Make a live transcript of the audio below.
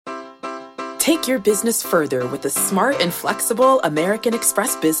Take your business further with the smart and flexible American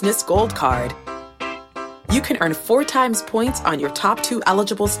Express Business Gold Card. You can earn 4 times points on your top 2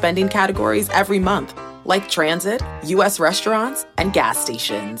 eligible spending categories every month, like transit, U.S. restaurants, and gas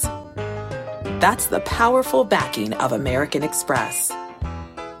stations. That's the powerful backing of American Express.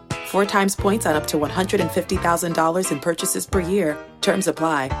 4 times points on up to $150,000 in purchases per year. Terms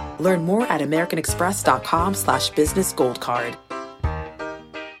apply. Learn more at americanexpress.com/businessgoldcard.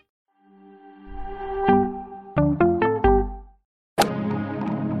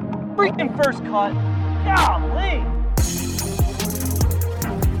 Freaking first cut. Golly.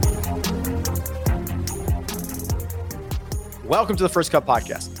 Welcome to the First Cut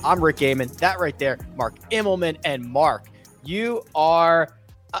Podcast. I'm Rick Gaiman. That right there, Mark Immelman. And Mark, you're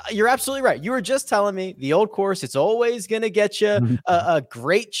absolutely right. You were just telling me the old course, it's always going to get you a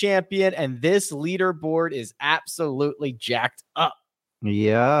great champion. And this leaderboard is absolutely jacked up.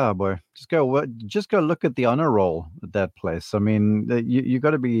 Yeah, boy. Just go look at the honor roll at that place. I mean, you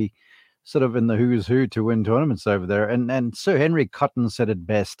got to be sort of in the who's who to win tournaments over there. And Sir Henry Cotton said it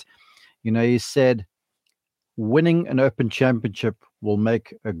best. You know, he said, winning an Open Championship will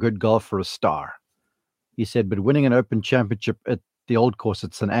make a good golfer a star. He said, but winning an Open Championship at the old course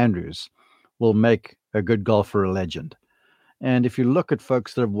at St. Andrews will make a good golfer a legend. And if you look at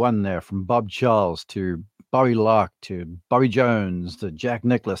folks that have won there, from Bob Charles to Bobby Lark to Bobby Jones to Jack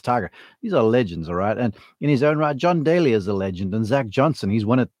Nicklaus, Tiger, these are legends, all right? And in his own right, John Daly is a legend, and Zach Johnson, he's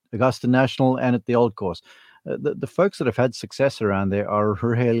won at Augusta National and at the old course. The folks that have had success around there are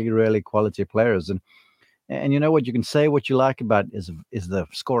really, really quality players. And you know what, you can say what you like about is the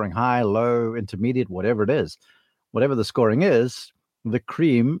scoring high, low, intermediate, whatever it is. Whatever the scoring is, the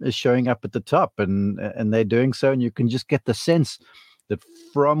cream is showing up at the top, and they're doing so. And you can just get the sense that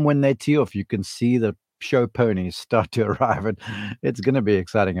from when they tee off, you can see the show ponies start to arrive, and it's going to be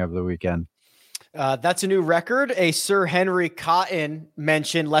exciting over the weekend. That's a new record. A Sir Henry Cotton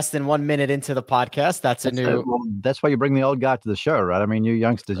mentioned less than 1 minute into the podcast. That's why you bring the old guy to the show, right? I mean, you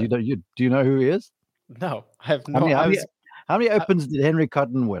youngsters, do you know who he is? No, I have no. How many Opens did Henry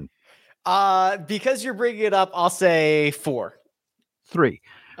Cotton win? Because you're bringing it up, I'll say 4. 3.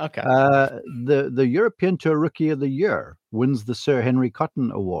 Okay. The European Tour Rookie of the Year wins the Sir Henry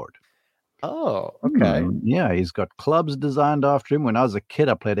Cotton Award. Oh, okay. Yeah, he's got clubs designed after him. When I was a kid,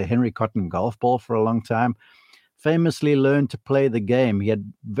 I played a Henry Cotton golf ball for a long time. Famously learned to play the game. He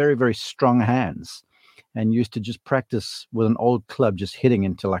had very, very strong hands and used to just practice with an old club, just hitting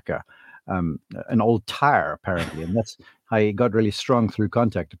into like an old tire, apparently. And that's how he got really strong through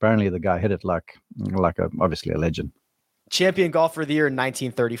contact. Apparently, the guy hit it like obviously a legend. Champion golfer of the year in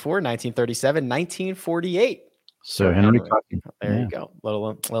 1934, 1937, 1948. So Henry Cotton. There you go.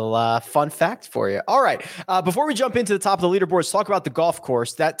 Little fun fact for you. All right. Before we jump into the top of the leaderboard, let's talk about the golf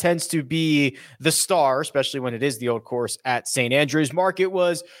course. That tends to be the star, especially when it is the old course at St. Andrews. Mark, it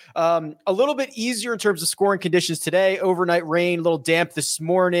was a little bit easier in terms of scoring conditions today. Overnight rain, a little damp this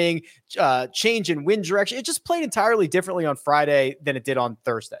morning, change in wind direction. It just played entirely differently on Friday than it did on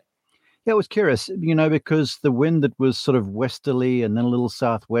Thursday. Yeah, it was curious, because the wind that was sort of westerly and then a little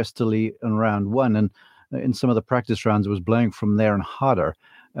southwesterly in round 1, and in some of the practice rounds, it was blowing from there and harder.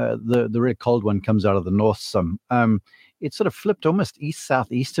 The really cold one comes out of the north some. It sort of flipped almost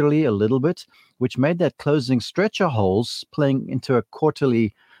east-southeasterly a little bit, which made that closing stretch of holes playing into a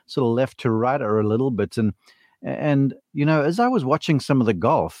quarterly sort of left to right or a little bit. And as I was watching some of the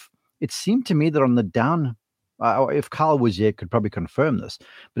golf, it seemed to me that on the down, if Carl was here, could probably confirm this,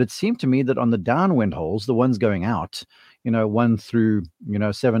 but it seemed to me that on the downwind holes, the ones going out, 1 through,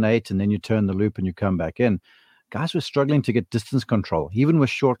 7, 8, and then you turn the loop and you come back in, guys were struggling to get distance control, even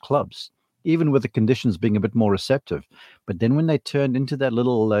with short clubs, even with the conditions being a bit more receptive. But then when they turned into that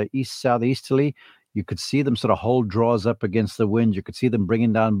little east-southeasterly, you could see them sort of hold draws up against the wind. You could see them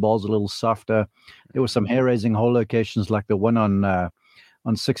bringing down balls a little softer. There were some hair-raising hole locations like the one on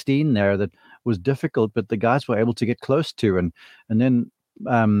 16 there that was difficult, but the guys were able to get close to. And then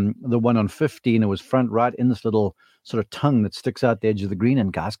the one on 15, it was front right in this little sort of tongue that sticks out the edge of the green,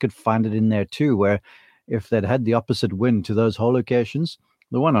 and guys could find it in there too, where if they'd had the opposite wind to those hole locations,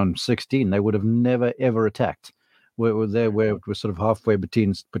 the one on 16, they would have never, ever attacked. Where it was sort of halfway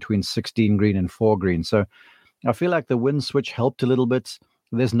between 16 green and 4 green. So I feel like the wind switch helped a little bit.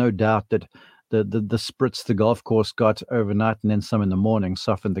 There's no doubt that the spritz the golf course got overnight and then some in the morning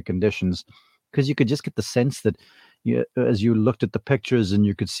softened the conditions, because you could just get the sense that as you looked at the pictures and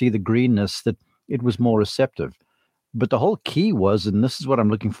you could see the greenness, that it was more receptive. But the whole key was, and this is what I'm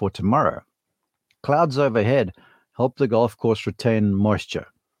looking for tomorrow, clouds overhead help the golf course retain moisture.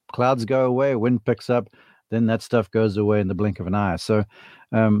 Clouds go away, wind picks up, then that stuff goes away in the blink of an eye. So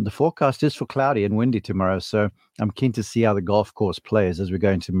the forecast is for cloudy and windy tomorrow. So I'm keen to see how the golf course plays as we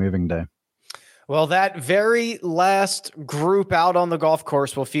go into moving day. Well, that very last group out on the golf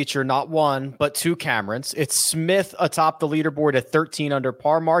course will feature not one, but two Camerons. It's Smith atop the leaderboard at 13 under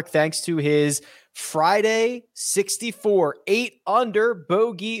par mark, thanks to his Friday 64, 8 under,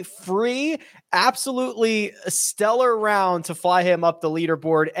 bogey free. Absolutely stellar round to fly him up the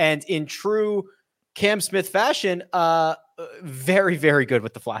leaderboard. And in true Cam Smith fashion, very, very good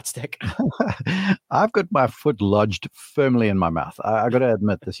with the flat stick. I've got my foot lodged firmly in my mouth. I got to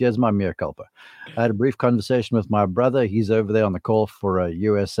admit this. Here's my mea culpa. I had a brief conversation with my brother. He's over there on the call for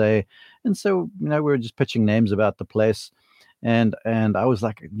USA. And so, we were just pitching names about the place. And I was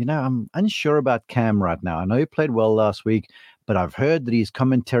like, I'm unsure about Cam right now. I know he played well last week, but I've heard that his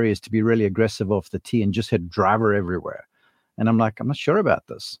commentary is to be really aggressive off the tee and just hit driver everywhere. And I'm like, I'm not sure about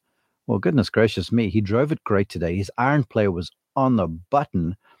this. Well, goodness gracious me, he drove it great today. His iron play was on the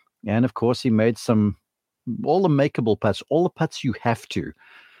button. And, of course, he made all the makeable putts, all the putts you have to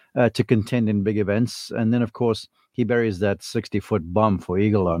contend in big events. And then, of course, he buries that 60-foot bomb for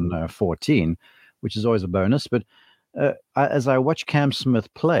eagle on 14, which is always a bonus. But as I watch Cam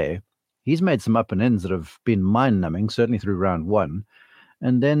Smith play, he's made some up and ins that have been mind-numbing, certainly through round one.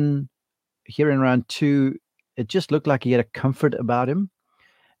 And then here in round two, it just looked like he had a comfort about him.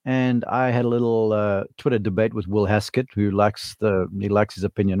 And I had a little Twitter debate with Will Haskett, who likes his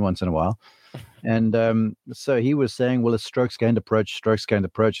opinion once in a while. And so he was saying, well, a strokes gained approach.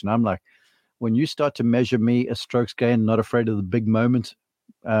 And I'm like, when you start to measure me a strokes gain, not afraid of the big moment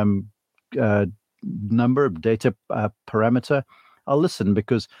number, data parameter, I'll listen,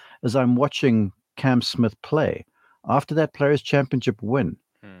 because as I'm watching Cam Smith play, after that Players' Championship win,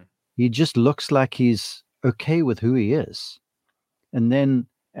 he just looks like he's okay with who he is. And then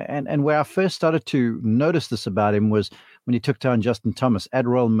And where I first started to notice this about him was when he took down Justin Thomas at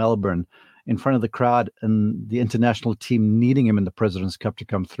Royal Melbourne in front of the crowd and the international team needing him in the President's Cup to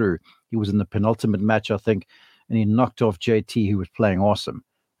come through. He was in the penultimate match, I think, and he knocked off JT, who was playing awesome.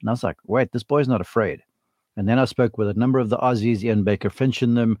 And I was like, wait, this boy's not afraid. And then I spoke with a number of the Aussies, Ian Baker Finch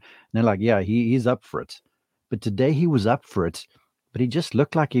in them, and they're like, yeah, he's up for it. But today he was up for it, but he just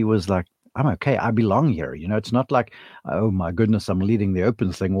looked like he was like, I'm okay. I belong here. It's not like, oh my goodness, I'm leading the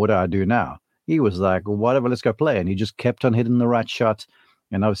Opens thing. What do I do now? He was like, well, whatever, let's go play. And he just kept on hitting the right shot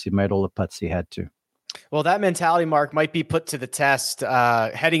and obviously made all the putts he had to. Well, that mentality, Mark, might be put to the test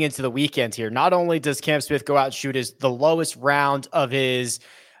heading into the weekend here. Not only does Cam Smith go out and shoot the lowest round of his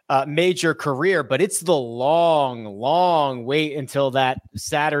major career, but it's the long wait until that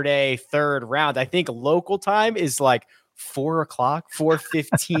Saturday third round. I think local time is like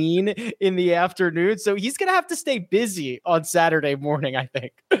 4:15 in the afternoon. So he's going to have to stay busy on Saturday morning, I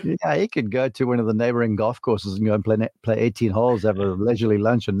think. Yeah, he could go to one of the neighboring golf courses and go and play 18 holes, have a leisurely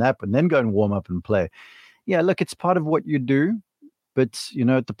lunch and nap, and then go and warm up and play. Yeah, look, it's part of what you do. But,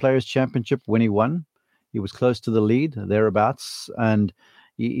 at the Players' Championship, when he won, he was close to the lead, thereabouts, and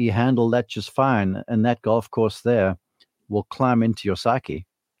he handled that just fine. And that golf course there will climb into your psyche.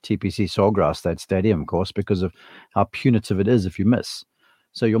 TPC Sawgrass, that stadium, of course, because of how punitive it is if you miss.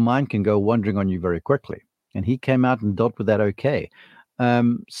 So your mind can go wandering on you very quickly. And he came out and dealt with that okay.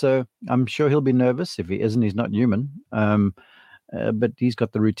 So I'm sure he'll be nervous. If he isn't, he's not human. But he's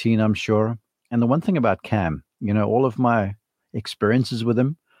got the routine, I'm sure. And the one thing about Cam, all of my experiences with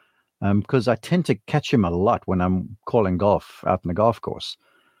him, because I tend to catch him a lot when I'm calling golf out in the golf course.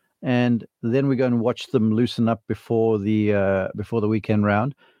 And then we go and watch them loosen up before the weekend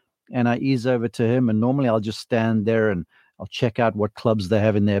round. And I ease over to him, and normally I'll just stand there and I'll check out what clubs they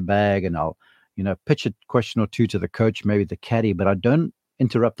have in their bag, and I'll, pitch a question or two to the coach, maybe the caddy, but I don't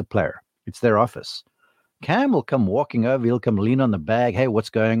interrupt the player. It's their office. Cam will come walking over. He'll come lean on the bag. Hey, what's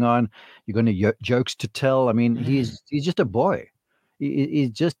going on? You're going to jokes to tell. I mean, he's just a boy. He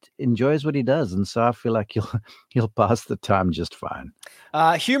just enjoys what he does, and so I feel like he'll pass the time just fine.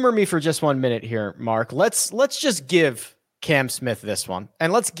 Humor me for just 1 minute here, Mark. Let's just give Cam Smith this one,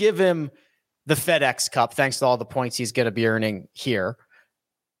 and let's give him the FedEx Cup, thanks to all the points he's going to be earning here.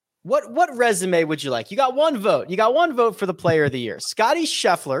 What resume would you like? You got one vote. You got one vote for the Player of the Year. Scotty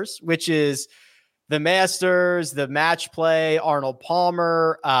Scheffler's, which is the Masters, the Match Play, Arnold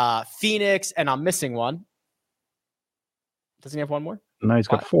Palmer, Phoenix, and I'm missing one. Doesn't he have one more? No, he's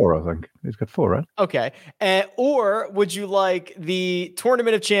got four, I think. He's got four, right? Okay. Or would you like the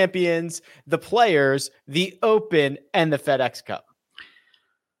Tournament of Champions, the Players, the Open, and the FedEx Cup?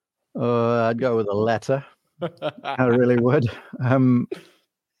 I'd go with the latter. I really would.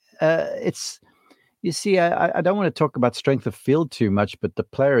 You see, I don't want to talk about strength of field too much, but the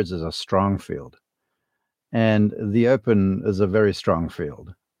Players is a strong field. And the Open is a very strong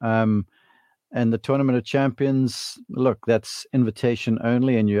field. And the Tournament of Champions, look, that's invitation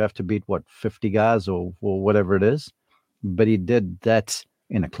only, and you have to beat, 50 guys or whatever it is. But he did that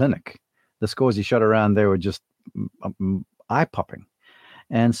in a clinic. The scores he shot around there were just eye-popping.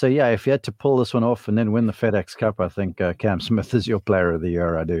 And so, yeah, if you had to pull this one off and then win the FedEx Cup, I think Cam Smith is your player of the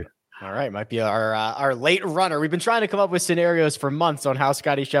year. I do. All right, might be our late runner. We've been trying to come up with scenarios for months on how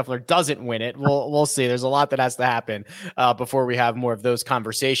Scottie Scheffler doesn't win it. We'll see. There's a lot that has to happen before we have more of those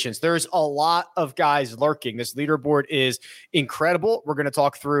conversations. There's a lot of guys lurking. This leaderboard is incredible. We're going to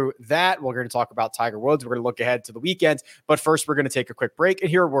talk through that. We're going to talk about Tiger Woods. We're going to look ahead to the weekend. But first, we're going to take a quick break and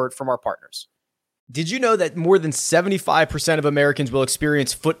hear a word from our partners. Did you know that more than 75% of Americans will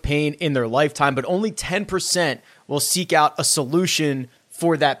experience foot pain in their lifetime, but only 10% will seek out a solution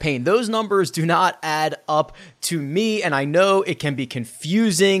for that pain? Those numbers do not add up to me, and I know it can be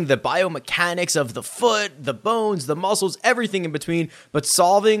confusing, the biomechanics of the foot, the bones, the muscles, everything in between, but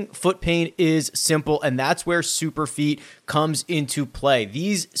solving foot pain is simple, and that's where Superfeet comes into play.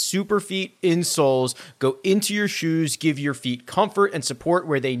 These Superfeet insoles go into your shoes, give your feet comfort and support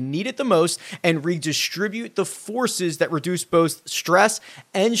where they need it the most, and redistribute the forces that reduce both stress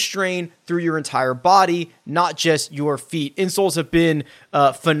and strain through your entire body, not just your feet. Insoles have been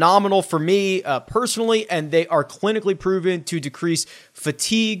phenomenal for me personally, and they are clinically proven to decrease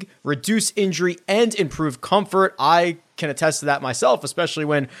fatigue, reduce injury, and improve comfort. I can attest to that myself, especially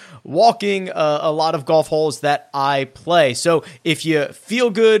when walking a lot of golf holes that I play. So if you feel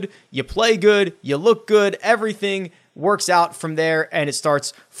good, you play good, you look good, everything works out from there, and it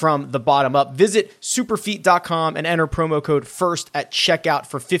starts from the bottom up. Visit superfeet.com and enter promo code FIRST at checkout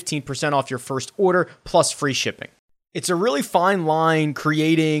for 15% off your first order plus free shipping. It's a really fine line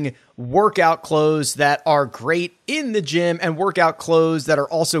creating workout clothes that are great in the gym and workout clothes that are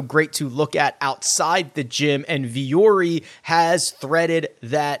also great to look at outside the gym. And Vuori has threaded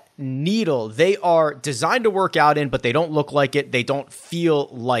that needle. They are designed to work out in, but they don't look like it. They don't feel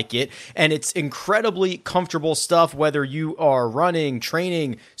like it. And it's incredibly comfortable stuff, whether you are running,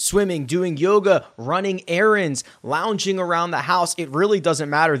 training, swimming, doing yoga, running errands, lounging around the house. It really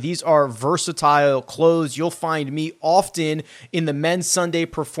doesn't matter. These are versatile clothes. You'll find me often in the men's Sunday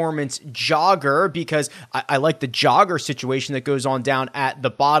performance jogger because I like the jogger situation that goes on down at the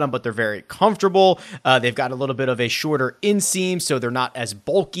bottom, but they're very comfortable. They've got a little bit of a shorter inseam, so they're not as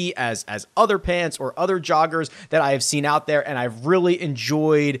bulky as other pants or other joggers that I have seen out there, and I've really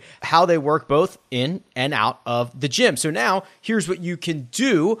enjoyed how they work both in and out of the gym. So now here's what you can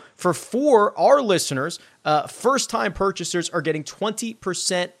do for our listeners. First-time purchasers are getting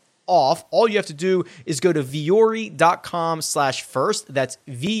 20% off. All you have to do is go to vuori.com/first. That's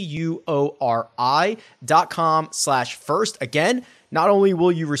VUORI.com/first. Again, not only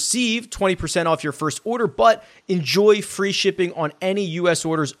will you receive 20% off your first order, but enjoy free shipping on any U.S.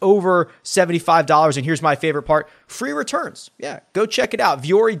 orders over $75. And here's my favorite part, free returns. Yeah, go check it out.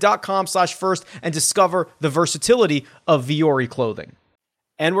 vuori.com/first and discover the versatility of Vuori clothing.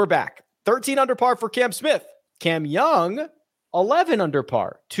 And we're back. 13 under par for Cam Smith. Cam Young, 11 under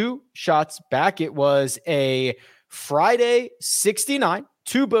par, 2 shots back. It was a Friday 69,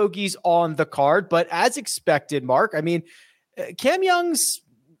 2 bogeys on the card, but as expected, Mark, I mean, Cam Young's,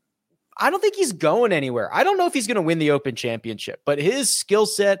 I don't think he's going anywhere. I don't know if he's going to win the Open Championship, but his skill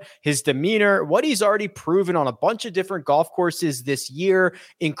set, his demeanor, what he's already proven on a bunch of different golf courses this year,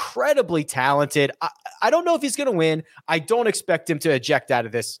 incredibly talented. I don't know if he's going to win. I don't expect him to eject out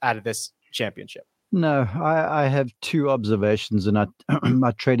of this championship. No, I have 2 observations, and I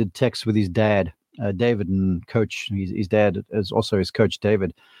traded texts with his dad, David, and coach. His dad is also his coach,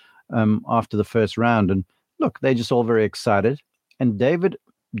 David, after the first round. And look, they're just all very excited. And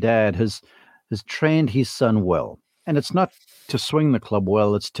Dad has trained his son well. And it's not to swing the club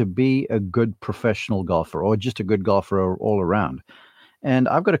well, it's to be a good professional golfer or just a good golfer all around. And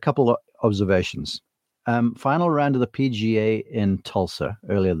I've got a couple of observations. Final round of the PGA in Tulsa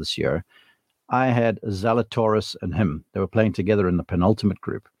earlier this year, I had Zalatoris and him. They were playing together in the penultimate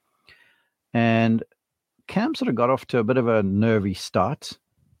group. And Cam sort of got off to a bit of a nervy start.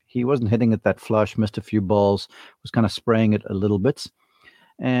 He wasn't hitting it that flush, missed a few balls, was kind of spraying it a little bit.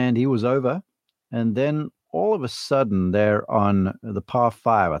 And he was over. And then all of a sudden, there on the par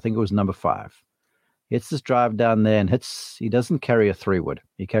 5, I think it was number 5, hits this drive down there and he doesn't carry a 3-wood.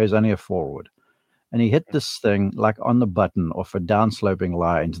 He carries only a 4-wood. And he hit this thing like on the button off a downsloping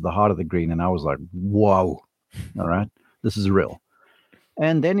lie into the heart of the green. And I was like, whoa, all right, this is real.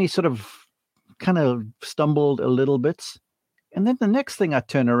 And then he sort of kind of stumbled a little bit. And then the next thing I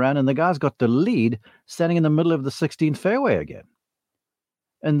turn around and the guy's got the lead standing in the middle of the 16th fairway again.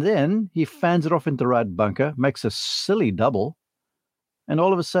 And then he fans it off into the right bunker, makes a silly double, and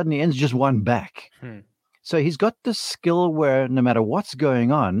all of a sudden he ends just one back. So he's got this skill where no matter what's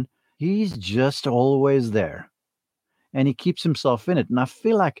going on, he's just always there. And he keeps himself in it. And I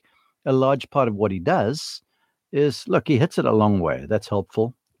feel like a large part of what he does is, look, he hits it a long way. That's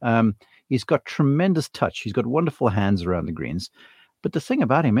helpful. He's got tremendous touch. He's got wonderful hands around the greens. But the thing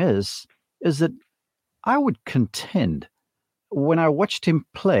about him is that I would contend when I watched him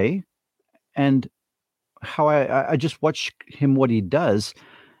play and how I just watch him, what he does,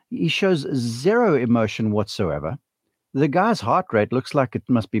 he shows zero emotion whatsoever. The guy's heart rate looks like it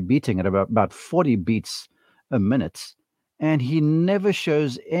must be beating at about 40 beats a minute. And he never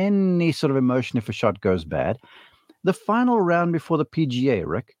shows any sort of emotion if a shot goes bad. The final round before the PGA,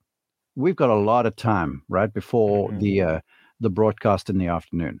 Rick, we've got a lot of time, right, before the broadcast in the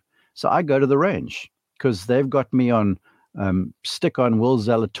afternoon. So I go to the range because they've got me on stick on Will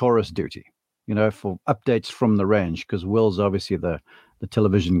Zalatoris duty, for updates from the range, because Will's obviously the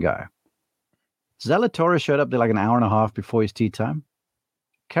television guy. Zalatoris showed up there like an hour and a half before his tee time.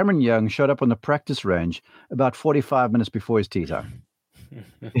 Cameron Young showed up on the practice range about 45 minutes before his tee time.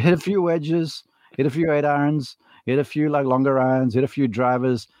 He hit a few wedges, hit a few 8-irons, hit a few like longer irons, hit a few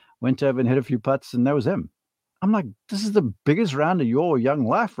drivers, went over and hit a few putts, and that was him. I'm like, this is the biggest round of your young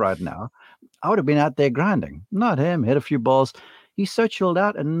life right now. I would have been out there grinding. Not him. Hit a few balls. He's so chilled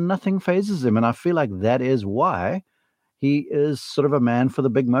out and nothing phases him. And I feel like that is why he is sort of a man for the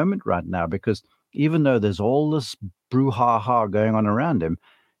big moment right now, because even though there's all this brouhaha going on around him,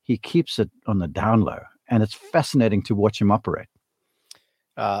 he keeps it on the down low. And it's fascinating to watch him operate.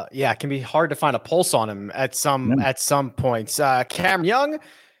 It can be hard to find a pulse on him at some points. Cam Young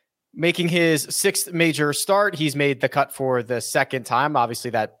making his 6th major start. He's made the cut for the 2nd time.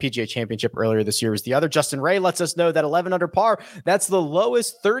 Obviously, that PGA Championship earlier this year was the other. Justin Ray lets us know that 11 under par, that's the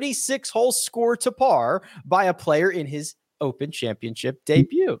lowest 36-hole score to par by a player in his Open Championship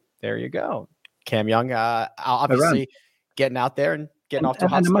debut. There you go. Cam Young, obviously getting out there and getting off to a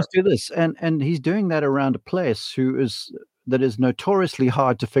hot start. And I must do this. And he's doing that around a place that is notoriously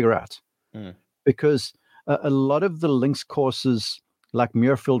hard to figure out, because a lot of the links courses, like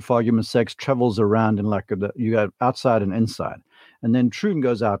Muirfield, for argument's sake, travels around in you got outside and inside, and then Troon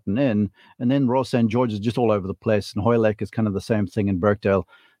goes out and in, and then Royal St. George is just all over the place, and Hoylake is kind of the same thing in Birkdale.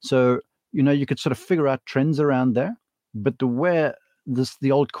 So you could sort of figure out trends around there, but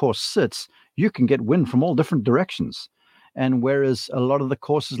the old course sits, you can get wind from all different directions. And whereas a lot of the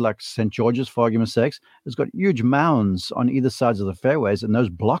courses like St. George's, for argument's sake, has got huge mounds on either sides of the fairways, and those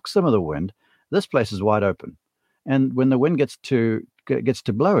block some of the wind, this place is wide open. And when the wind gets to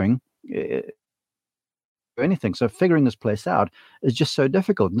blowing, anything. So figuring this place out is just so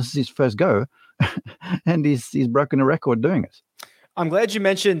difficult. And this is his first go, and he's broken a record doing it. I'm glad you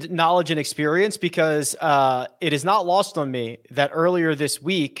mentioned knowledge and experience, because it is not lost on me that earlier this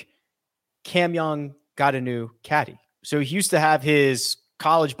week, Cam Young got a new caddy. So he used to have his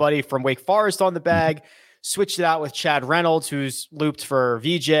college buddy from Wake Forest on the bag, switched it out with Chad Reynolds, who's looped for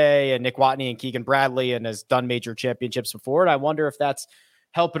VJ and Nick Watney and Keegan Bradley and has done major championships before. And I wonder if that's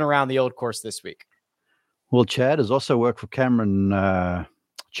helping around the old course this week. Well, Chad has also worked for Cam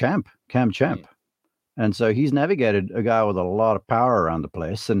Champ. And so he's navigated a guy with a lot of power around the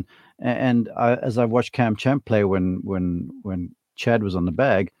place. And as I've watched Cam Champ play when Chad was on the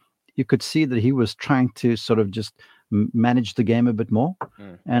bag, you could see that he was trying to sort of just manage the game a bit more.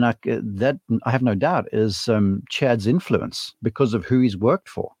 And I have no doubt is Chad's influence because of who he's worked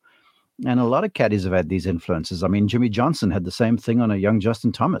for. And a lot of caddies have had these influences. I mean, Jimmy Johnson had the same thing on a young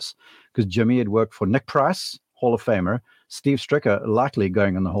Justin Thomas, because Jimmy had worked for Nick Price, Hall of Famer, Steve Stricker, likely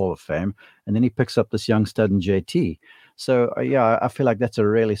going in the Hall of Fame, and then he picks up this young stud in JT. So, I feel like that's a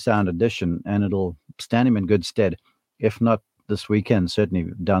really sound addition, and it'll stand him in good stead, if not this weekend,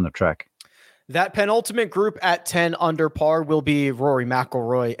 certainly down the track. That penultimate group at 10 under par will be Rory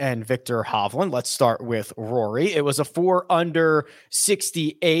McIlroy and Victor Hovland. Let's start with Rory. It was a 4 under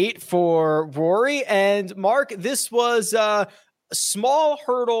 68 for Rory. And Mark, this was a small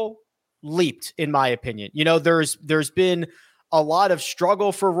hurdle leaped, in my opinion. There's been a lot of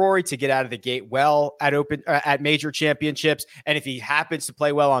struggle for Rory to get out of the gate well at major championships. And if he happens to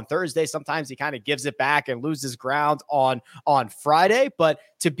play well on Thursday, sometimes he kind of gives it back and loses ground on Friday. But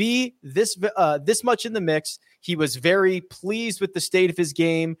to be this much in the mix, he was very pleased with the state of his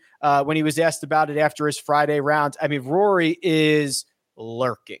game when he was asked about it after his Friday round. I mean, Rory is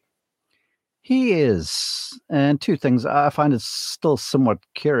lurking. He is. And two things. I find it still somewhat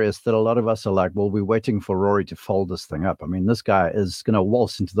curious that a lot of us are like, well, we're waiting for Rory to fold this thing up. I mean, this guy is going to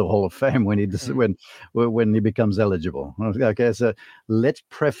waltz into the Hall of Fame when he becomes eligible. Okay, so let's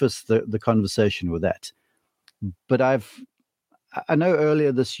preface the conversation with that. But I know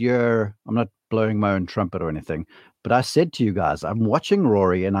earlier this year, I'm not blowing my own trumpet or anything, but I said to you guys, I'm watching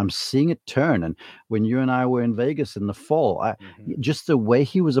Rory and I'm seeing it turn. And when you and I were in Vegas in the fall, just the way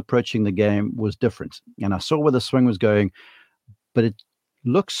he was approaching the game was different. And I saw where the swing was going, but it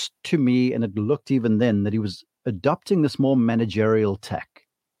looks to me, and it looked even then, that he was adopting this more managerial tack,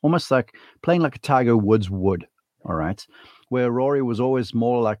 almost like playing like a Tiger Woods would, all right? Where Rory was always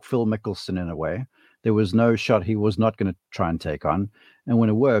more like Phil Mickelson in a way. There was no shot he was not going to try and take on. And when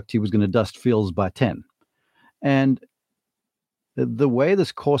it worked, he was going to dust fields by 10. And the way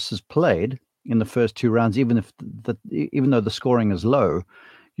this course is played in the first two rounds, even though the scoring is low,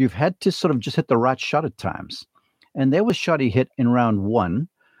 you've had to sort of just hit the right shot at times. And there was shot he hit in round one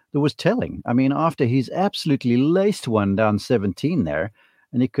that was telling. I mean, after he's absolutely laced one down 17 there,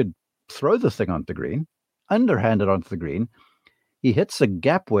 and he could throw the thing onto the green, underhanded onto the green, he hits a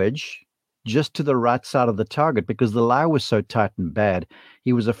gap wedge just to the right side of the target because the lie was so tight and bad.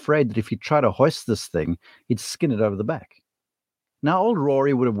 He was afraid that if he tried to hoist this thing, he'd skin it over the back. Now, old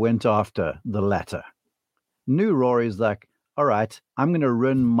Rory would have went after the latter. New Rory's like, all right, I'm going to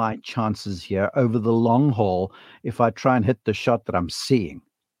ruin my chances here over the long haul if I try and hit the shot that I'm seeing.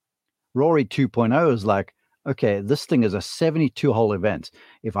 Rory 2.0 is like, okay, this thing is a 72-hole event.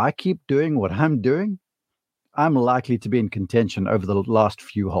 If I keep doing what I'm doing, I'm likely to be in contention over the last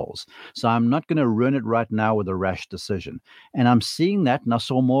few holes. So I'm not going to ruin it right now with a rash decision. And I'm seeing that, and I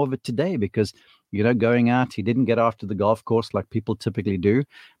saw more of it today because, going out, he didn't get after the golf course like people typically do,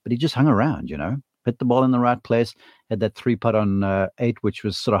 but he just hung around, hit the ball in the right place, had that 3-putt on 8, which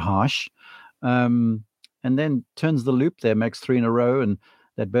was sort of harsh, and then turns the loop there, makes 3 in a row, and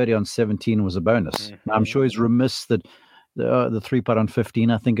that birdie on 17 was a bonus. Mm-hmm. Now, I'm sure he's remiss that the 3-putt on 15,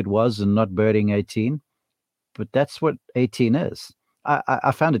 I think it was, and not birding 18. But that's what 18 is.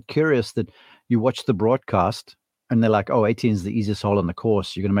 I found it curious that you watch the broadcast and they're like, oh, 18 is the easiest hole on the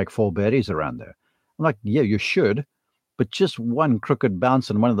course. You're going to make 4 birdies around there. I'm like, yeah, you should. But just one crooked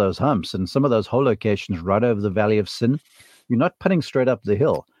bounce on one of those humps and some of those hole locations right over the Valley of Sin, you're not putting straight up the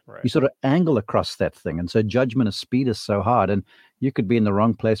hill. Right. You sort of angle across that thing. And so judgment of speed is so hard. And you could be in the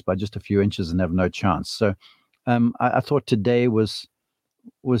wrong place by just a few inches and have no chance. So I thought today was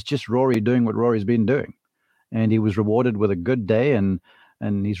just Rory doing what Rory's been doing. And he was rewarded with a good day, and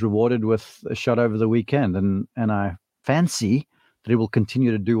he's rewarded with a shot over the weekend. And I fancy that he will continue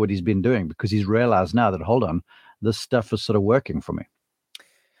to do what he's been doing because he's realized now that, hold on, this stuff is sort of working for me.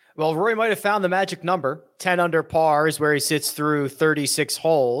 Well, Rory might have found the magic number. 10 under par is where he sits through 36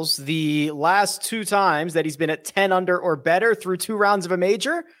 holes. The last 2 times that he's been at 10 under or better through 2 rounds of a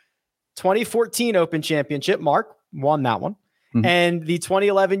major, 2014 Open Championship, Mark won that one. Mm-hmm. And the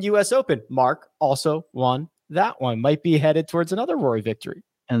 2011 U.S. Open, Mark also won that one. Might be headed towards another Rory victory.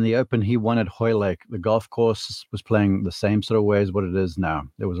 And the Open he won at Hoylake, the golf course was playing the same sort of way as what it is now.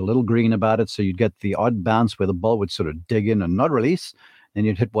 There was a little green about it, so you'd get the odd bounce where the ball would sort of dig in and not release. Then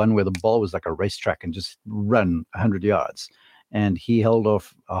you'd hit one where the ball was like a racetrack and just run 100 yards. And he held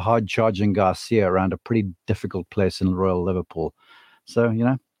off a hard-charging Garcia around a pretty difficult place in Royal Liverpool. So,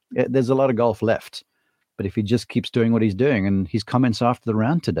 there's a lot of golf left. But if he just keeps doing what he's doing, and his comments after the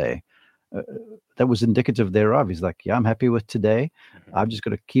round today, that was indicative thereof. He's like, yeah, I'm happy with today. Mm-hmm. I've just got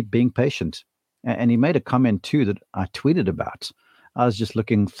to keep being patient. And he made a comment too that I tweeted about. I was just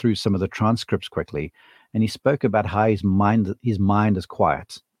looking through some of the transcripts quickly, and he spoke about how his mind is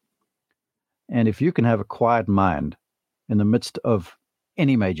quiet. And if you can have a quiet mind in the midst of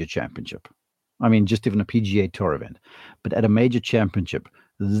any major championship, I mean, just even a PGA Tour event, but at a major championship,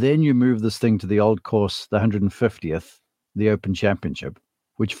 then you move this thing to the old course, the 150th, the Open Championship,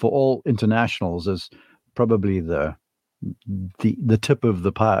 which for all internationals is probably the tip of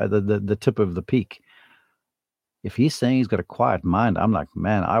the pie, the tip of the peak. If he's saying he's got a quiet mind, I'm like,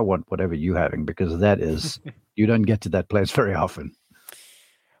 man, I want whatever you're having, because that is, you don't get to that place very often.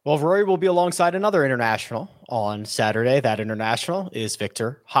 Well, Rory will be alongside another international on Saturday. That international is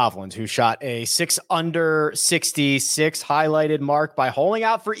Victor Hovland, who shot a 6 under 66, highlighted Mark by holing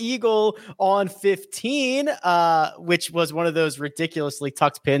out for eagle on 15, which was one of those ridiculously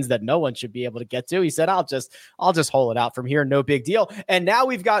tucked pins that no one should be able to get to. He said, I'll just hole it out from here. No big deal. And now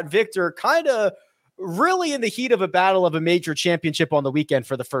we've got Victor kind of really in the heat of a battle of a major championship on the weekend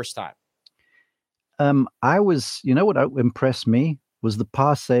for the first time. What impressed me was the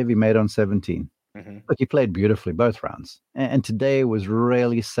par save he made on 17. Look, he played beautifully both rounds. And today was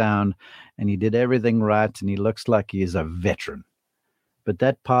really sound, and he did everything right, and he looks like he is a veteran. But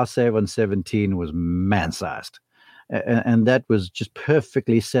that par save on 17 was man-sized. And that was just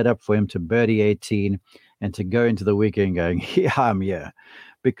perfectly set up for him to birdie 18 and to go into the weekend going, yeah, I'm here.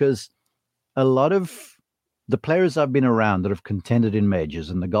 Because a lot of the players I've been around that have contended in majors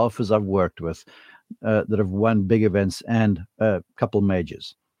and the golfers I've worked with that have won big events and a couple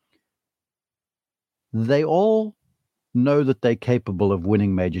majors, they all know that they're capable of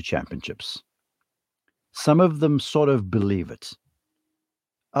winning major championships. Some of them sort of believe it.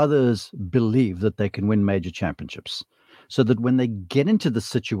 Others believe that they can win major championships, so that when they get into the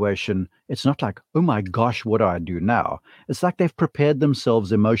situation, it's not like, oh my gosh, what do I do now? It's like they've prepared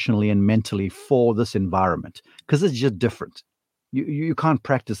themselves emotionally and mentally for this environment, because it's just different. You can't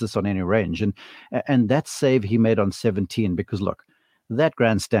practice this on any range. And that save he made on 17, because look, that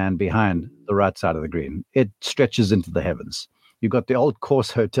grandstand behind the right side of the green, it stretches into the heavens. You've got the Old Course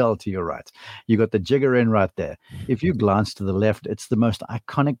Hotel to your right. You got the Jigger Inn right there. If you glance to the left, it's the most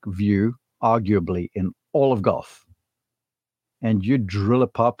iconic view, arguably, in all of golf. And you drill a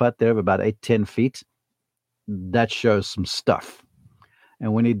par putt there of about 8-10 feet, that shows some stuff.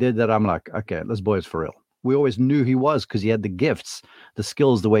 And when he did that, I'm like, okay, this boy's for real. We always knew he was because he had the gifts, the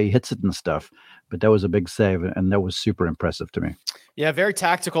skills, the way he hits it and stuff. But that was a big save, and that was super impressive to me. Yeah, very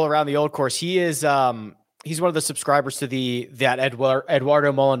tactical around the Old Course. He is he's one of the subscribers to that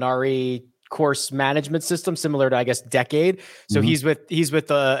Eduardo Molinari course management system, similar to, I guess, Decade. So he's with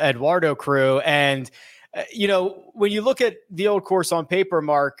the Eduardo crew. And, when you look at the Old Course on paper,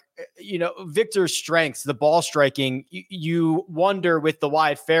 Mark, Victor's strengths, the ball striking, you wonder with the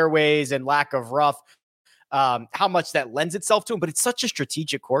wide fairways and lack of rough, how much that lends itself to him. But it's such a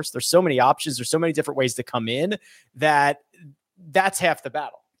strategic course. There's so many options. There's so many different ways to come in that's half the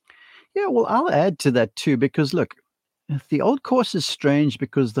battle. Yeah, well, I'll add to that too, because look, the Old Course is strange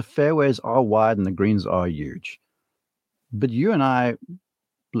because the fairways are wide and the greens are huge. But you and I,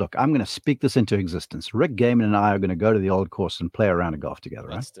 look, I'm going to speak this into existence. Rick Gaiman and I are going to go to the Old Course and play a round of golf together.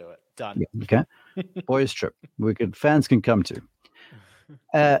 Let's do it. Done. Yeah, okay. Boys trip. Fans can come to.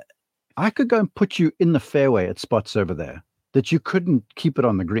 I could go and put you in the fairway at spots over there that you couldn't keep it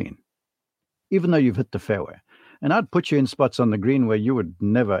on the green, even though you've hit the fairway. And I'd put you in spots on the green where you would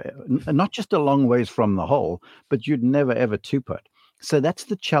never, not just a long ways from the hole, but you'd never ever two-putt. So that's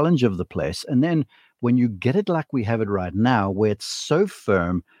the challenge of the place. And then when you get it like we have it right now, where it's so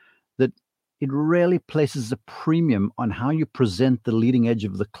firm that it really places a premium on how you present the leading edge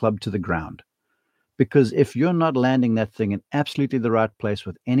of the club to the ground. Because if you're not landing that thing in absolutely the right place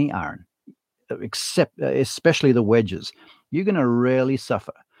with any iron, especially the wedges, you're going to really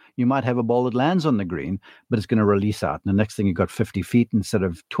suffer. You might have a ball that lands on the green, but it's going to release out. And the next thing you've got 50 feet instead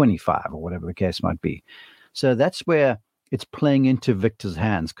of 25 or whatever the case might be. So that's where it's playing into Victor's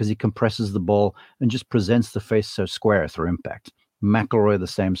hands, because he compresses the ball and just presents the face so square through impact. McIlroy, the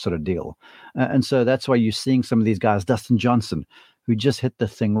same sort of deal. And so that's why you're seeing some of these guys, Dustin Johnson, who just hit the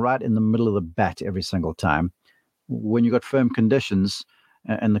thing right in the middle of the bat every single time. When you've got firm conditions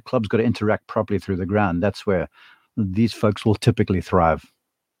and the club's got to interact properly through the ground, that's where these folks will typically thrive.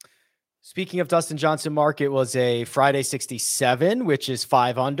 Speaking of Dustin Johnson, Mark, it was a Friday 67, which is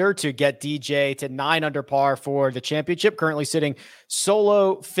 5 under to get DJ to 9 under par for the championship, currently sitting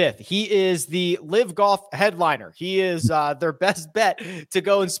solo 5th. He is the Live Golf headliner. He is their best bet to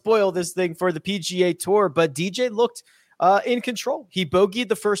go and spoil this thing for the PGA Tour. But DJ looked in control. He bogeyed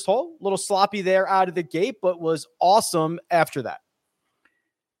the first hole, a little sloppy there out of the gate, but was awesome after that.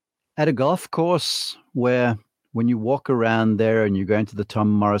 At a golf course where when you walk around there and you go into the Tom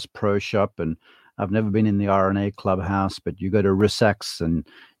Morris Pro Shop, and I've never been in the RNA Clubhouse, but you go to Rissack's and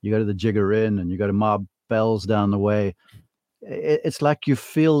you go to the Jigger Inn and you go to Marb Bell's down the way, it's like you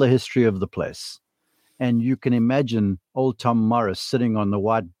feel the history of the place. And you can imagine old Tom Morris sitting on the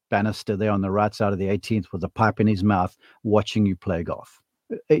white banister there on the right side of the 18th with a pipe in his mouth, watching you play golf.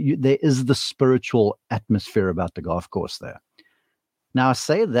 There is the spiritual atmosphere about the golf course there. Now, I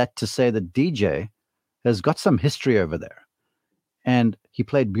say that to say that DJ has got some history over there. And he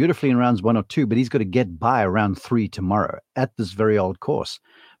played beautifully in rounds 1 or 2, but he's got to get by round 3 tomorrow at this very old course.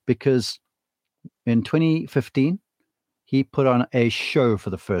 Because in 2015, he put on a show for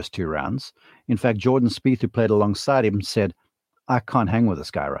the first 2 rounds. In fact, Jordan Spieth, who played alongside him, said, I can't hang with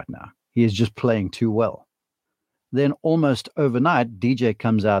this guy right now. He is just playing too well. Then almost overnight, DJ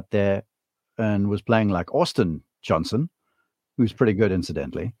comes out there and was playing like Austin Johnson, who's pretty good,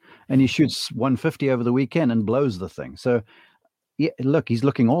 incidentally, and he shoots 150 over the weekend and blows the thing. So, yeah, look, he's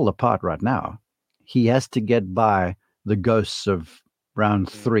looking all the part right now. He has to get by the ghosts of round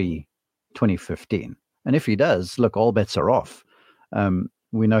 3 2015. And if he does, look, all bets are off.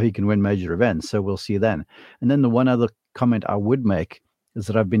 We know he can win major events, so we'll see then. And then the one other comment I would make is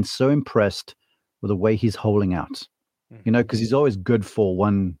that I've been so impressed with the way he's holding out. Because he's always good for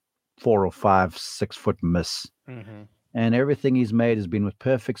 1 4 or 5 6 foot miss. And everything he's made has been with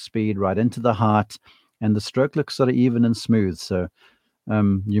perfect speed right into the heart, and the stroke looks sort of even and smooth. So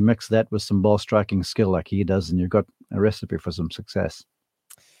you mix that with some ball striking skill like he does, and you've got a recipe for some success.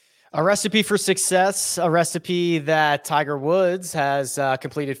 A recipe for success, a recipe that Tiger Woods has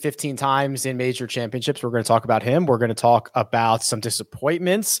completed 15 times in major championships. We're going to talk about him. We're going to talk about some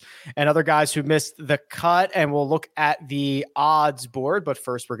disappointments and other guys who missed the cut, and we'll look at the odds board. But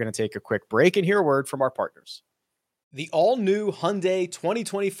first, we're going to take a quick break and hear a word from our partners. The all-new Hyundai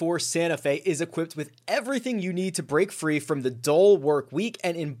 2024 Santa Fe is equipped with everything you need to break free from the dull work week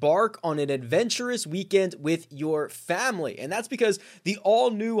and embark on an adventurous weekend with your family. And that's because the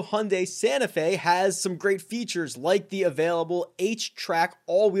all-new Hyundai Santa Fe has some great features like the available H-Track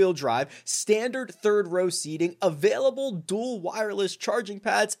all-wheel drive, standard third-row seating, available dual wireless charging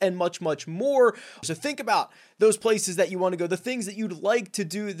pads, and much, much more. So think about those places that you want to go, the things that you'd like to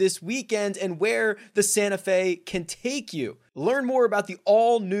do this weekend, and where the Santa Fe can take you. Learn more about the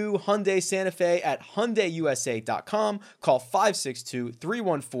all-new Hyundai Santa Fe at HyundaiUSA.com. Call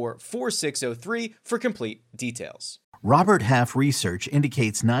 562-314-4603 for complete details. Robert Half research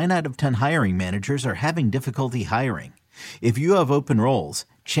indicates 9 out of 10 hiring managers are having difficulty hiring. If you have open roles,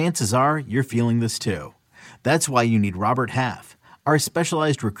 chances are you're feeling this too. That's why you need Robert Half. Our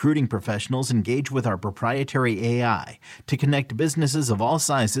specialized recruiting professionals engage with our proprietary AI to connect businesses of all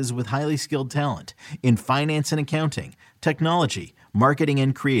sizes with highly skilled talent in finance and accounting, technology, marketing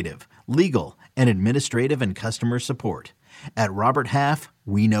and creative, legal, and administrative and customer support. At Robert Half,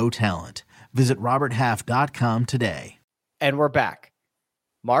 we know talent. Visit roberthalf.com today. And we're back.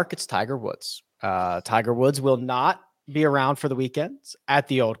 Mark, it's Tiger Woods. Tiger Woods will not be around for the weekends at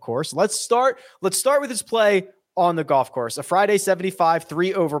the Old Course. Let's start with his play on the golf course. A Friday 75,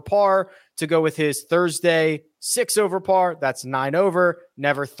 3 over par to go with his Thursday 6 over par. That's 9 over.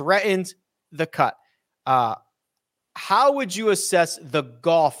 Never threatened the cut. How would you assess the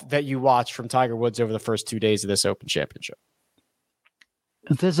golf that you watched from Tiger Woods over the first 2 days of this Open Championship?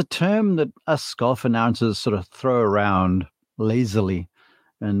 There's a term that us golf announcers sort of throw around lazily.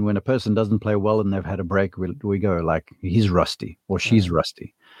 And when a person doesn't play well and they've had a break, we go like, he's rusty or she's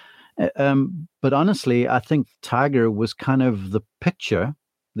rusty. But honestly, I think Tiger was kind of the picture,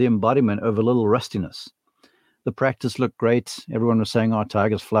 the embodiment of a little rustiness. The practice looked great. Everyone was saying, oh,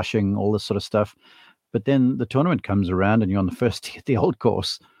 Tiger's flushing, all this sort of stuff. But then the tournament comes around and you're on the first tee at the Old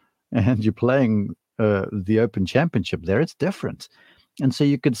Course and you're playing the Open Championship there. It's different. And so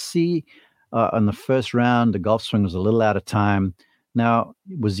you could see on the first round, the golf swing was a little out of time. Now,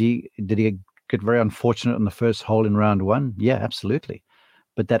 did he get very unfortunate on the first hole in round 1? Yeah, absolutely.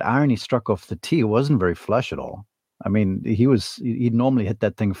 But that iron he struck off the tee wasn't very flush at all. I mean, he'd normally hit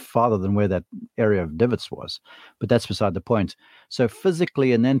that thing farther than where that area of divots was. But that's beside the point. So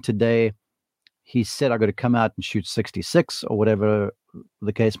physically, and then today, he said, I got to come out and shoot 66 or whatever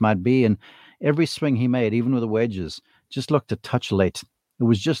the case might be. And every swing he made, even with the wedges, just looked a touch late. It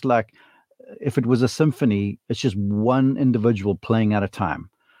was just like, if it was a symphony, it's just one individual playing at a time.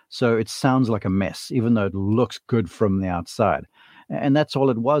 So it sounds like a mess, even though it looks good from the outside. And that's all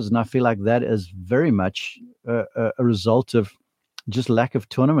it was. And I feel like that is very much a result of just lack of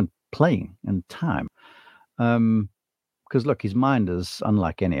tournament playing and time. Because, look, his mind is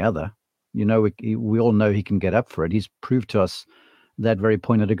unlike any other. You know, we all know he can get up for it. He's proved to us that very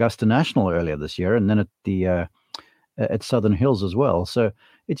point at Augusta National earlier this year, and then at the at Southern Hills as well. So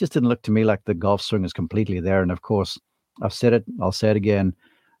it just didn't look to me like the golf swing is completely there. And, of course, I've said it, I'll say it again,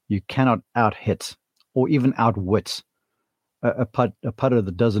 you cannot out-hit or even outwit a putter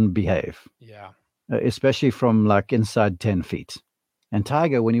that doesn't behave. Yeah. Especially from like inside 10 feet. And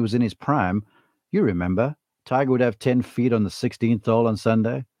Tiger, when he was in his prime, you remember, Tiger would have 10 feet on the 16th hole on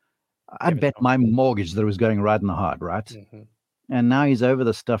Sunday. I'd bet my mortgage that it was going right in the heart, right? Mm-hmm. And now he's over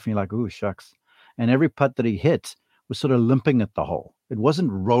the stuff and you're like, ooh, shucks. And every putt that he hit was sort of limping at the hole. It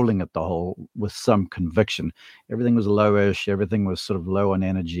wasn't rolling at the hole with some conviction. Everything was lowish. Everything was sort of low on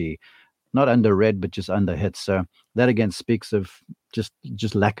energy. Not under red, but just under hit. So that again speaks of just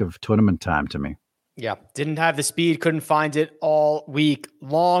lack of tournament time to me. Yeah, didn't have the speed, couldn't find it all week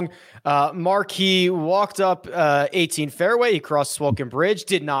long. Mark, he walked up 18 fairway, he crossed Swoken Bridge,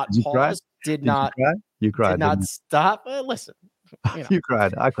 did not pause, did not stop. Listen, you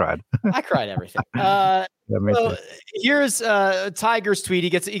cried. I cried. I cried everything. Yeah, me too. Here's Tiger's tweet. He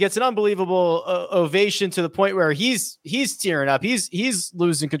gets an unbelievable ovation to the point where he's tearing up. He's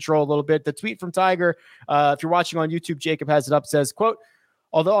losing control a little bit. The tweet from Tiger, if you're watching on YouTube, Jacob has it up, says, quote,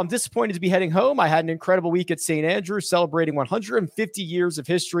 "Although I'm disappointed to be heading home, I had an incredible week at St. Andrews celebrating 150 years of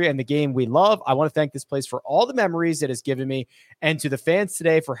history and the game we love. I want to thank this place for all the memories it has given me, and to the fans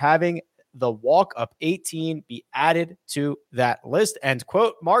today for having the walk up 18 be added to that list." End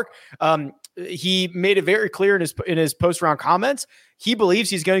quote. Mark, he made it very clear in his post-round comments. He believes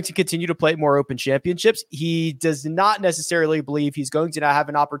he's going to continue to play more Open Championships. He does not necessarily believe he's going to now have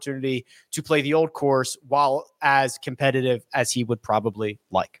an opportunity to play the old course while as competitive as he would probably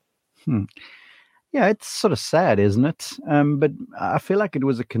like. Yeah, it's sort of sad, isn't it? But I feel like it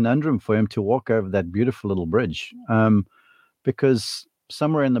was a conundrum for him to walk over that beautiful little bridge, because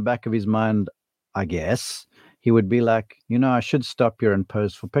somewhere in the back of his mind, I guess, he would be like, I should stop here and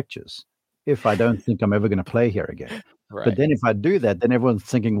pose for pictures if I don't think I'm ever going to play here again. Right. But then if I do that, then everyone's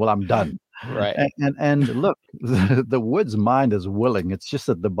thinking, well, I'm done. Right. And look, the Woods mind is willing. It's just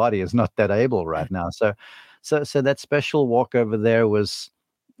that the body is not that able right now. So that special walk over there was,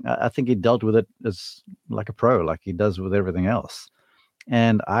 I think he dealt with it as like a pro, like he does with everything else.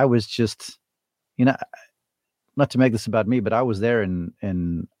 And I was just, not to make this about me, but I was there in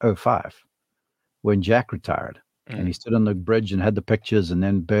 2005 when Jack retired. And he stood on the bridge and had the pictures and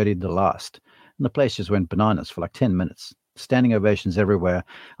then birdied the last. And the place just went bananas for like 10 minutes. Standing ovations everywhere.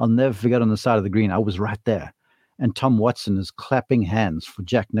 I'll never forget on the side of the green, I was right there. And Tom Watson is clapping hands for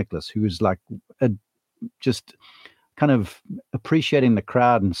Jack Nicklaus, who's like just kind of appreciating the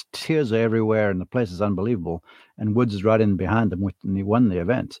crowd, and tears are everywhere and the place is unbelievable. And Woods is right in behind him and he won the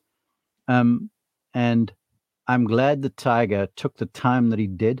event. And I'm glad that Tiger took the time that he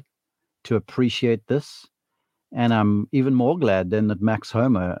did to appreciate this. And I'm even more glad then that Max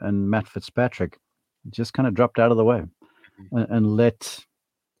Homa and Matt Fitzpatrick just kind of dropped out of the way and let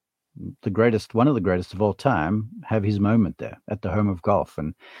one of the greatest of all time, have his moment there at the home of golf.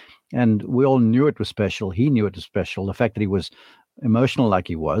 And we all knew it was special. He knew it was special. The fact that he was emotional like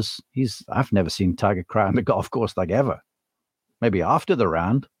he was, I've never seen Tiger cry on the golf course like ever. Maybe after the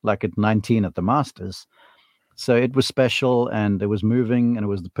round, like at 19 at the Masters. So it was special and it was moving and it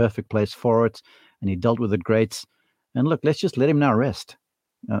was the perfect place for it. And he dealt with it great. And look, let's just let him now rest,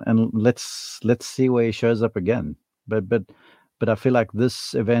 and let's see where he shows up again. But I feel like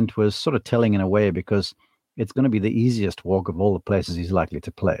this event was sort of telling in a way, because it's going to be the easiest walk of all the places he's likely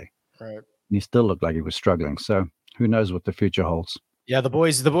to play. Right. And he still looked like he was struggling. So who knows what the future holds. Yeah, the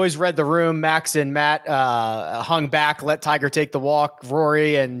boys read the room. Max and Matt hung back, let Tiger take the walk.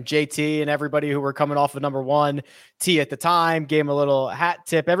 Rory and JT and everybody who were coming off of number one tee at the time gave him a little hat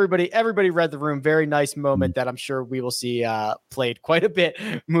tip. Everybody read the room. Very nice moment that I'm sure we will see played quite a bit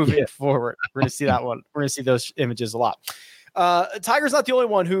moving forward. We're going to see that one. We're going to see those images a lot. Tiger's not the only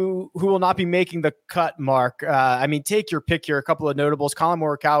one who will not be making the cut, Mark. I mean, take your pick here. A couple of notables. Colin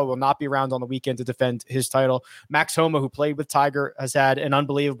Morikawa will not be around on the weekend to defend his title. Max Homa, who played with Tiger, has had an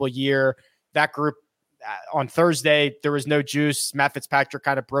unbelievable year. That group on Thursday, there was no juice. Matt Fitzpatrick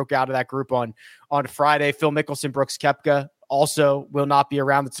kind of broke out of that group on Friday. Phil Mickelson, Brooks Koepka also will not be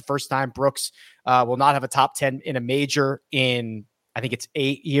around. It's the first time Brooks will not have a top 10 in a major in, I think it's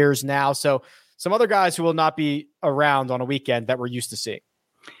 8 years now. So some other guys who will not be around on a weekend that we're used to seeing.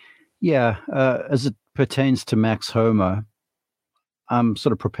 Yeah, as it pertains to Max Homa, I'm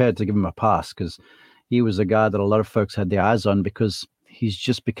sort of prepared to give him a pass, because he was a guy that a lot of folks had their eyes on, because he's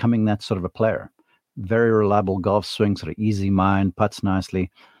just becoming that sort of a player. Very reliable golf swing, sort of easy mind, putts nicely.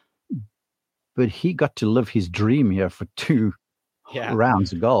 But he got to live his dream here for 2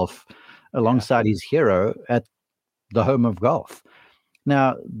 rounds of golf alongside his hero at the home of golf.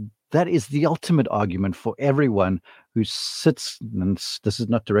 Now, that is the ultimate argument for everyone who sits, and this is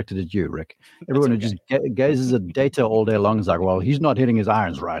not directed at you, Rick, everyone who just gazes at data all day long is like, well, he's not hitting his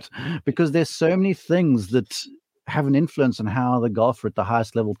irons right. Because there's so many things that have an influence on how the golfer at the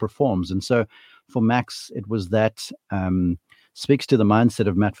highest level performs. And so for Max, it was that speaks to the mindset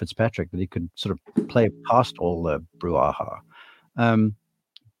of Matt Fitzpatrick, that he could sort of play past all the brouhaha.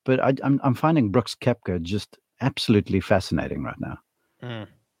 But I'm finding Brooks Koepka just absolutely fascinating right now.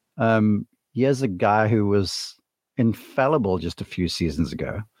 Here's a guy who was infallible just a few seasons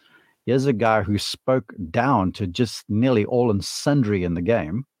ago. Here's a guy who spoke down to just nearly all and sundry in the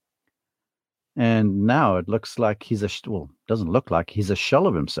game. And now it looks like doesn't look like he's a shell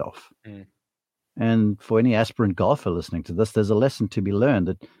of himself. And for any aspirant golfer listening to this, there's a lesson to be learned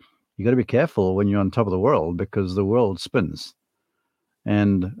that you got to be careful when you're on top of the world, because the world spins.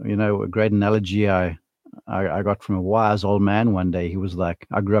 And, a great analogy I got from a wise old man one day. He was like,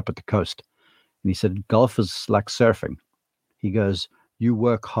 I grew up at the coast, And he said, golf is like surfing. He goes, you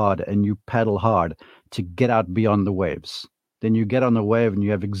work hard and you paddle hard to get out beyond the waves. Then you get on the wave and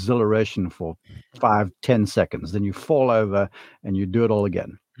you have exhilaration for 5-10 seconds. Then you fall over and you do it all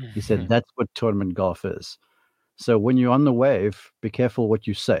again. He said, that's what tournament golf is. So when you're on the wave, be careful what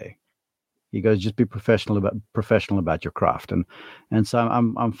you say. He goes, just be professional about your craft. And so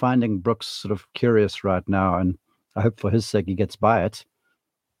I'm finding Brooks sort of curious right now, and I hope for his sake he gets by it.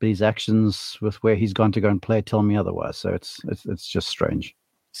 But his actions with where he's gone to go and play tell me otherwise. So it's just strange.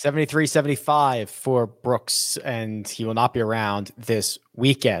 73-75 for Brooks, and he will not be around this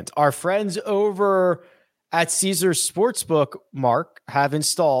weekend. Our friends over at Caesars Sportsbook, Mark, have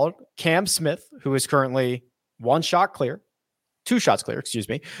installed Cam Smith, who is currently 2 shots clear,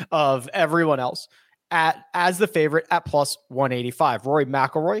 of everyone else as the favorite at plus 185. Rory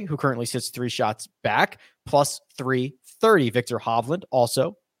McIlroy, who currently sits 3 shots back, plus 330. Victor Hovland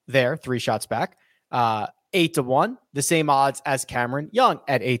also there, 3 shots back, 8-1, the same odds as Cameron Young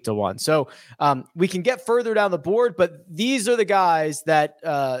at 8-1. So we can get further down the board, but these are the guys that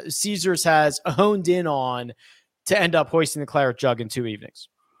Caesars has honed in on to end up hoisting the claret jug in 2 evenings.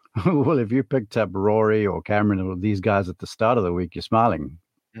 Well, if you picked up Rory or Cameron or these guys at the start of the week, you're smiling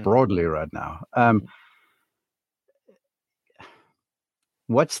broadly right now.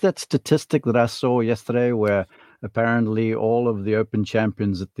 What's that statistic that I saw yesterday where apparently all of the Open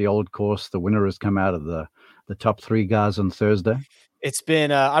champions at the old course, the winner has come out of the top 3 guys on Thursday? It's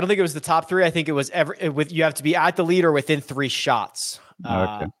been, I don't think it was the top 3. I think it was you have to be at the lead or within 3 shots.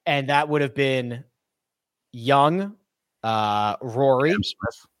 Okay. And that would have been Young, Rory, Cam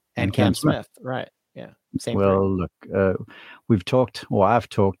Smith. And Cam Smith. Right. Yeah. Same. Well, look, I've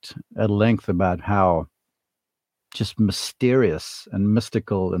talked at length about how just mysterious and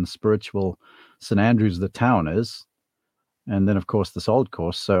mystical and spiritual St. Andrews, the town, is. And then, of course, this old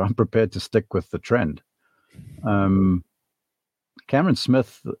course. So I'm prepared to stick with the trend. Cameron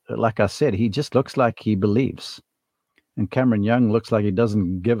Smith, like I said, he just looks like he believes. And Cameron Young looks like he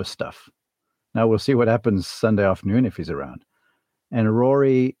doesn't give a stuff. Now, we'll see what happens Sunday afternoon if he's around. And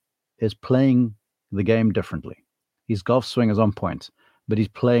Rory is playing the game differently. His golf swing is on point, but he's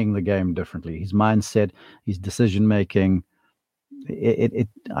playing the game differently. His mindset, his decision-making, I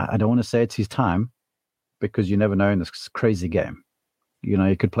don't want to say it's his time, because you never know in this crazy game. You know,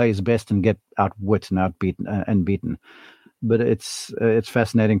 he could play his best and get outwit and outbeaten and beaten. But it's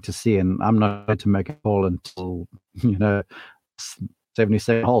fascinating to see, and I'm not going to make a call until,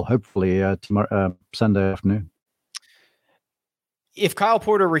 72nd hole, hopefully tomorrow, Sunday afternoon. If Kyle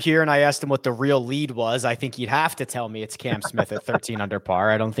Porter were here and I asked him what the real lead was, I think he'd have to tell me it's Cam Smith at 13 under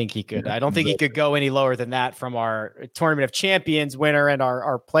par. I don't think he could. I don't think he could go any lower than that from our Tournament of Champions winner and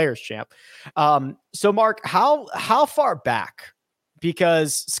our Players champ. So, Mark, how far back?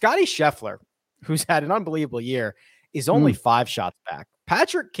 Because Scotty Scheffler, who's had an unbelievable year, is only 5 shots back.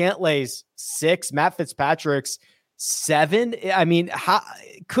 Patrick Cantlay's 6, Matt Fitzpatrick's 7. I mean, how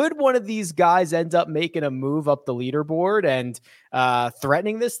could one of these guys end up making a move up the leaderboard and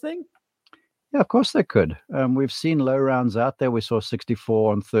threatening this thing? Yeah, of course they could. We've seen low rounds out there. We saw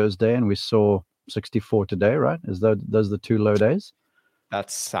 64 on Thursday and we saw 64 today, right? Those the 2 low days? That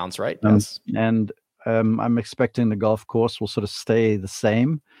sounds right. Yes. And I'm expecting the golf course will sort of stay the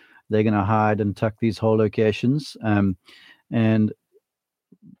same. They're going to hide and tuck these hole locations.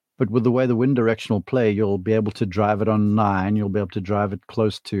 But with the way the wind direction will play, you'll be able to drive it on 9. You'll be able to drive it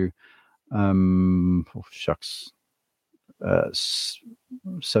close to, so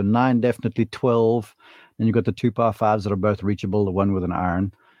 9 definitely, 12. Then you've got the 2 par 5s that are both reachable, the one with an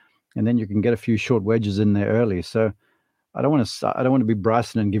iron, and then you can get a few short wedges in there early. So I don't want to be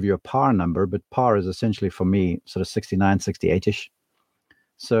Bryson and give you a par number, but par is essentially for me sort of 69, 68ish.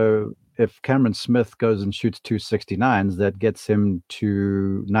 So if Cameron Smith goes and shoots 2 69s, that gets him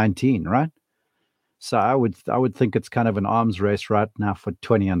to 19, right? So I would think it's kind of an arms race right now for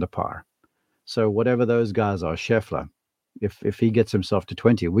 20 under par. So whatever those guys are, Scheffler, if he gets himself to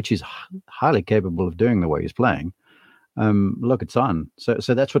 20, which he's highly capable of doing the way he's playing, look, it's on.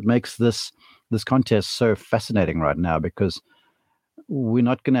 So that's what makes this contest so fascinating right now, because we're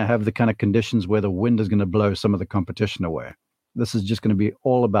not going to have the kind of conditions where the wind is going to blow some of the competition away. This is just going to be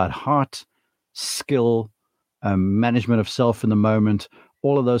all about heart, skill, management of self in the moment,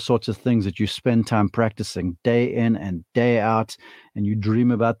 all of those sorts of things that you spend time practicing day in and day out, and you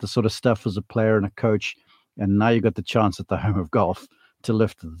dream about the sort of stuff as a player and a coach. And now you got the chance at the home of golf to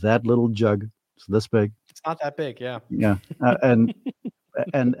lift that little jug. It's this big. It's not that big, yeah. Yeah, and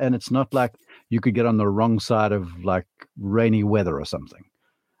it's not like you could get on the wrong side of like rainy weather or something.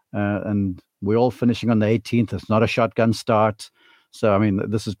 And we're all finishing on the 18th. It's not a shotgun start. So I mean,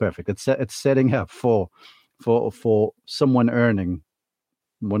 this is perfect. It's setting up for someone earning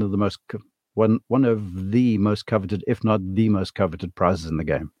one of the most coveted, if not the most coveted, prizes in the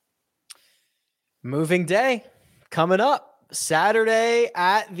game. Moving day coming up Saturday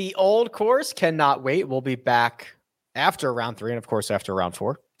at the Old Course. Cannot wait. We'll be back after round 3 and of course after round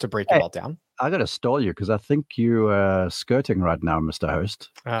 4 to break it all down. I got to stall you because I think you are skirting right now, Mr. Host.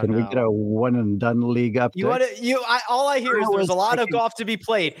 Can we get a one and done league update? All I hear is there's a lot of golf to be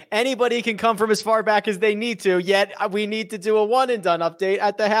played. Anybody can come from as far back as they need to, yet we need to do a one and done update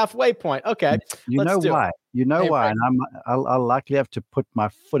at the halfway point. Okay. You know why? You know why? And I'll likely have to put my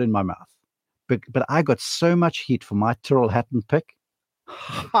foot in my mouth. But I got so much heat for my Tyrrell Hatton pick.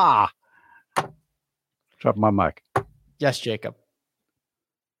 Ha! Drop my mic. Yes, Jacob.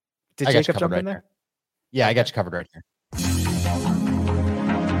 Did I Jacob jump in there? Yeah, I got you covered right here.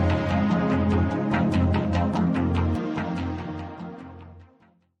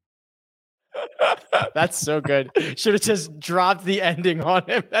 That's so good. Should have just dropped the ending on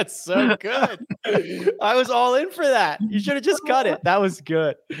him. That's so good. I was all in for that. You should have just cut it. That was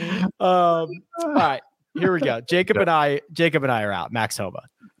good. All right, here we go. Jacob and I are out. Max Homa.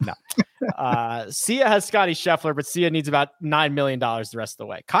 No. Sia has Scotty Scheffler, but Sia needs about $9 million the rest of the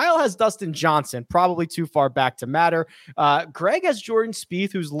way. Kyle has Dustin Johnson, probably too far back to matter. Greg has Jordan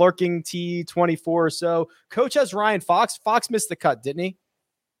Spieth, who's lurking T24 or so. Coach has Ryan Fox. Fox missed the cut, didn't he?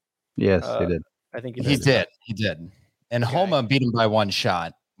 Yes, he did. I think he did. He did. And okay. Homa beat him by one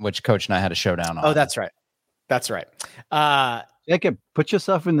shot, which Coach and I had a showdown on. Oh, that's right. That's right. Jacob, put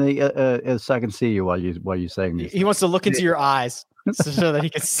yourself in the so I can see you while you're saying this. He wants to look into your eyes so that he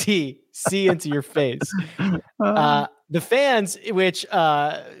can see into your face. The fans, which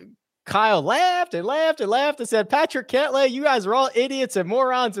Kyle laughed and said, Patrick Cantlay, you guys are all idiots and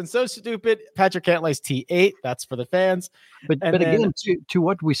morons and so stupid. Patrick Cantlay's T8. That's for the fans. But again, to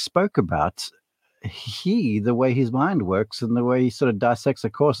what we spoke about, the way his mind works and the way he sort of dissects a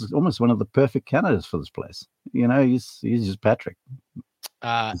course is almost one of the perfect candidates for this place. You know, he's just Patrick.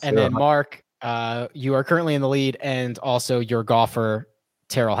 And then Mark, you are currently in the lead, and also your golfer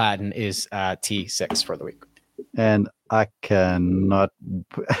Tyrrell Hatton is T6 for the week. And I cannot.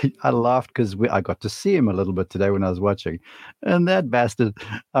 I laughed because I got to see him a little bit today when I was watching, and that bastard.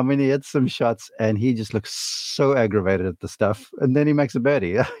 I mean, he had some shots, and he just looks so aggravated at the stuff, and then he makes a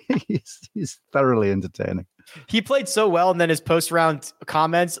birdie. he's thoroughly entertaining. He played so well, and then his post-round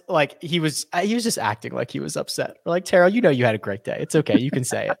comments, like he was just acting like he was upset. We're like, Tyrrell, you know you had a great day. It's okay. You can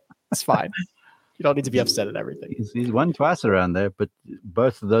say it. It's fine. You don't need to be upset at everything. He's won twice around there, but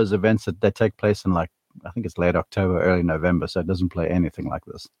both of those events that they take place in I think it's late October, early November, so it doesn't play anything like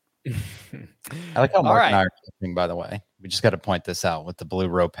this. I like how Mark and I are talking, by the way. We just got to point this out with the blue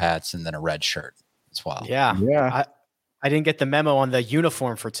rope hats and then a red shirt as well. Yeah. I didn't get the memo on the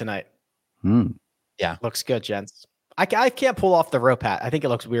uniform for tonight. Yeah. Looks good, gents. I can't pull off the rope hat. I think it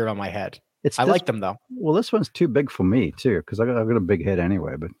looks weird on my head. I like them, though. Well, this one's too big for me, too, because I've got a big head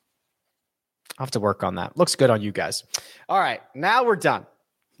anyway. But I'll have to work on that. Looks good on you guys. All right. Now we're done.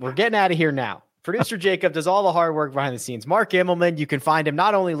 We're getting out of here now. Producer Jacob does all the hard work behind the scenes. Mark Immelman, you can find him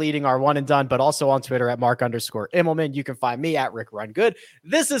not only leading our one and done, but also on Twitter at Mark_Immelman. You can find me at Rick Run Good.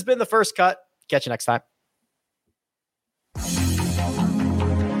 This has been The First Cut. Catch you next time.